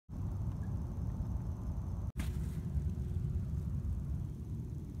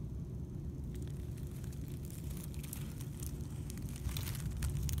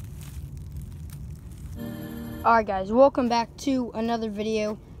Alright guys, welcome back to another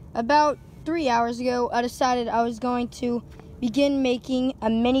video. About 3 hours ago, I decided I was going to begin making a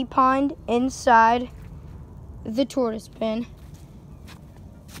mini pond inside the tortoise pen.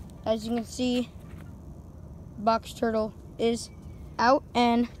 As you can see, box turtle is out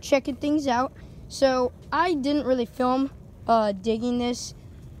and checking things out. So I didn't really film digging this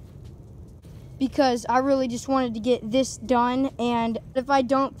because I really just wanted to get this done, and if I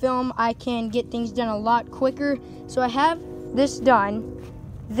don't film, I can get things done a lot quicker. So I have this done,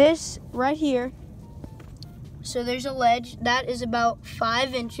 this right here. So there's a ledge that is about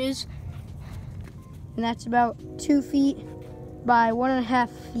 5 inches, and that's about 2 feet by 1.5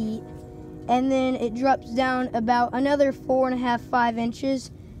 feet. And then it drops down about another 4.5, 5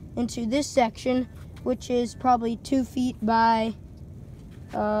 inches into this section, which is probably 2 feet by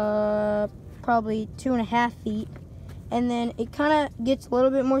probably 2.5 feet. And then it kind of gets a little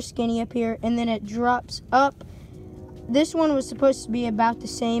bit more skinny up here, and then it drops up. This one was supposed to be about the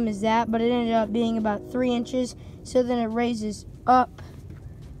same as that, but it ended up being about 3 inches. So then it raises up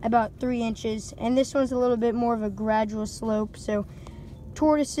about 3 inches, and this one's a little bit more of a gradual slope. So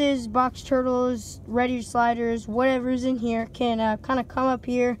tortoises, box turtles, red ear sliders, whatever's in here can kind of come up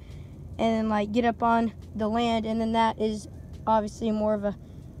here and like get up on the land, and then that is obviously more of a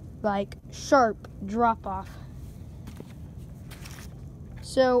like sharp drop off.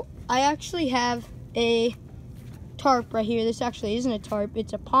 So I actually have a tarp right here. This actually isn't a tarp,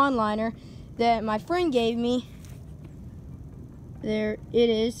 it's a pond liner that my friend gave me. There it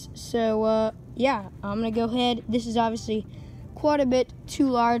is. So yeah, I'm gonna go ahead. This is obviously quite a bit too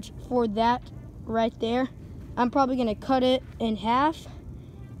large for that right there. I'm probably gonna cut it in half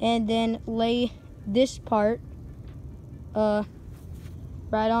and then lay this part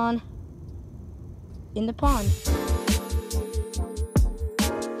right on in the pond.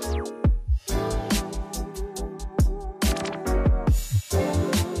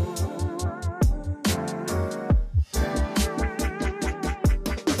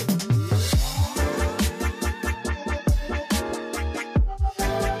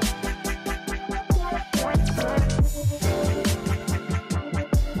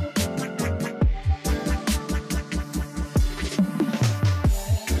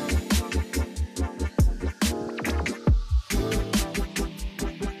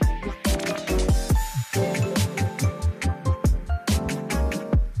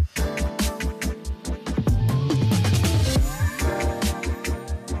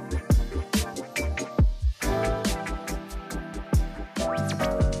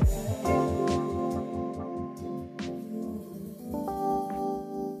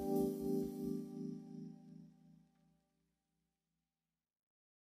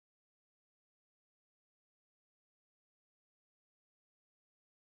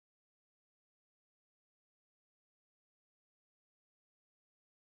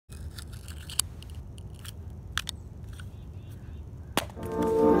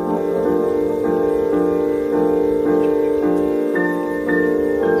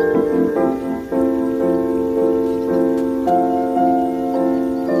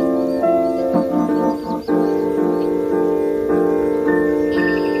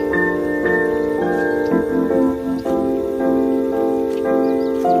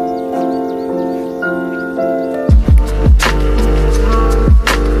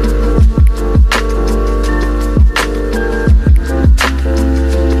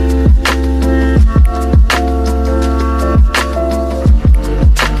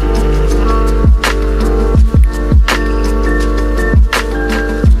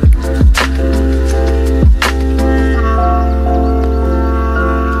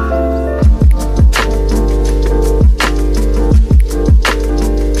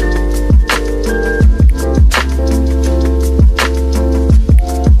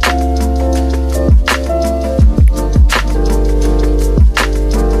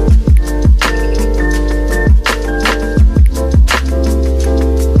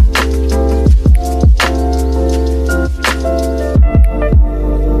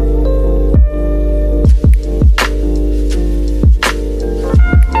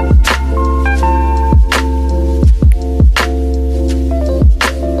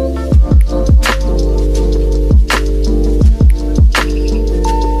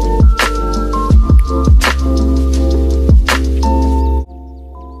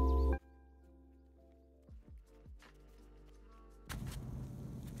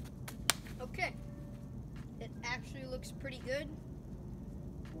 Okay, it actually looks pretty good.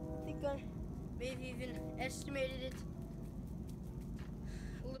 I think I maybe even estimated it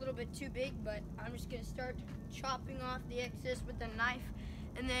a little bit too big, but I'm just gonna start chopping off the excess with a knife,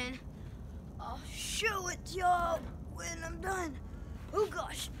 and then I'll show it to y'all when I'm done. Oh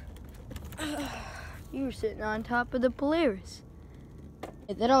gosh. You were sitting on top of the Polaris.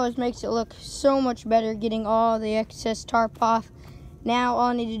 That always makes it look so much better, getting all the excess tarp off. Now all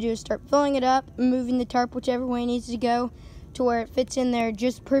I need to do is start filling it up, moving the tarp whichever way it needs to go to where it fits in there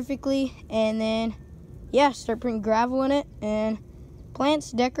just perfectly, and then yeah, start putting gravel in it and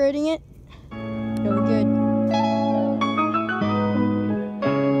plants, decorating it. It'll be good.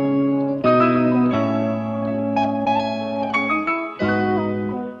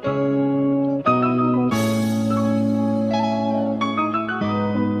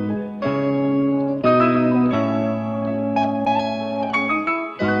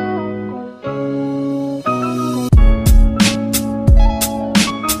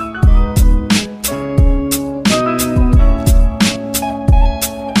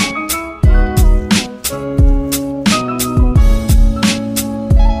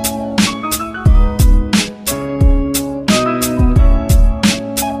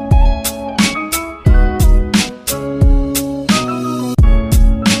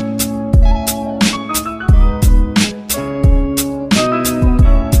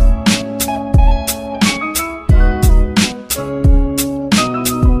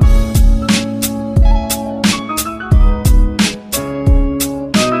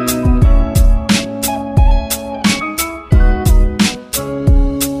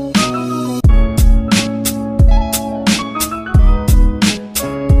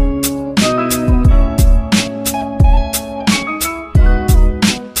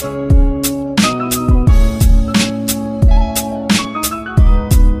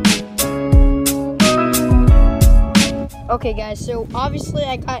 Okay guys, so obviously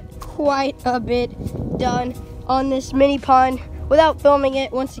I got quite a bit done on this mini pond without filming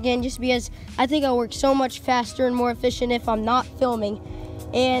it, once again, just because I think I'll work so much faster and more efficient if I'm not filming.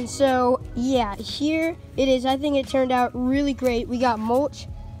 And so yeah, here it is. I think it turned out really great. We got mulch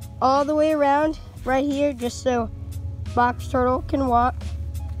all the way around right here just so box turtle can walk.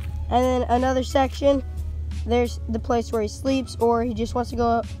 And then another section, there's the place where he sleeps or he just wants to go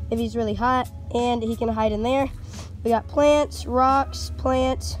up if he's really hot, and he can hide in there. We got plants, rocks,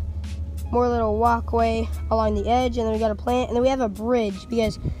 plants, more little walkway along the edge, and then we got a plant, and then we have a bridge,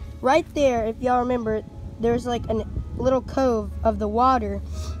 because right there, if y'all remember, there's like a little cove of the water,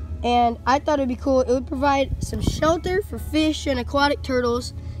 and I thought it'd be cool. It would provide some shelter for fish and aquatic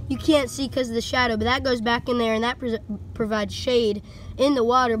turtles. You can't see because of the shadow, but that goes back in there, and that provides shade in the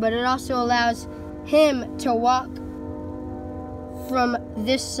water, but it also allows him to walk from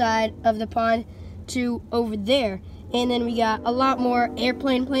this side of the pond to over there. And then we got a lot more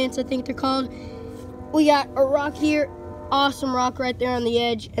airplane plants, I think they're called. We got a rock here, awesome rock right there on the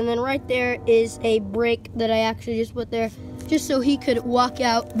edge, and then right there is a break that I actually just put there just so he could walk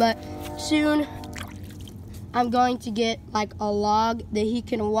out. But soon I'm going to get like a log that he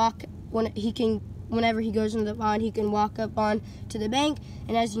can walk whenever he goes into the pond, he can walk up on to the bank.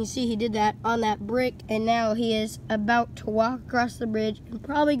 And as you can see, he did that on that brick, and now he is about to walk across the bridge and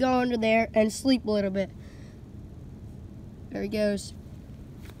probably go under there and sleep a little bit. There he goes.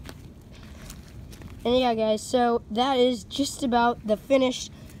 And yeah guys, so that is just about the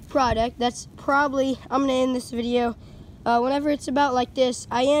finished product. That's probably, I'm gonna end this video whenever it's about like this.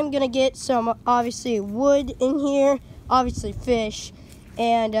 I am gonna get some obviously wood in here, obviously fish,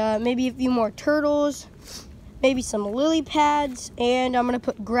 and maybe a few more turtles, maybe some lily pads, and I'm gonna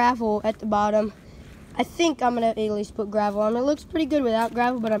put gravel at the bottom. I think I'm gonna at least put gravel on. It looks pretty good without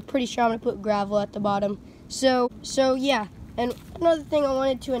gravel, but I'm pretty sure I'm gonna put gravel at the bottom. So yeah. And another thing I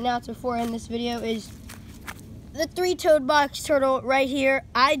wanted to announce before I end this video is the three-toed box turtle right here.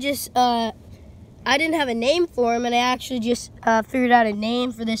 I didn't have a name for him, and I actually just figured out a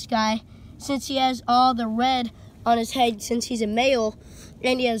name for this guy since he has all the red on his head, since he's a male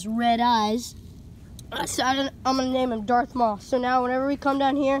and he has red eyes. So I'm gonna name him Darth Maul. So now whenever we come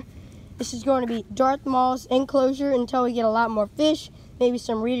down here, this is going to be Darth Maul's enclosure until we get a lot more fish, maybe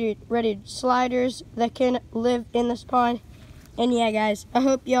some ready sliders that can live in this pond. And yeah guys, I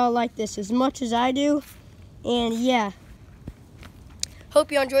hope y'all like this as much as I do. And yeah,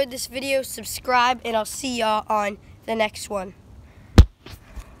 hope you enjoyed this video. Subscribe, and I'll see y'all on the next one.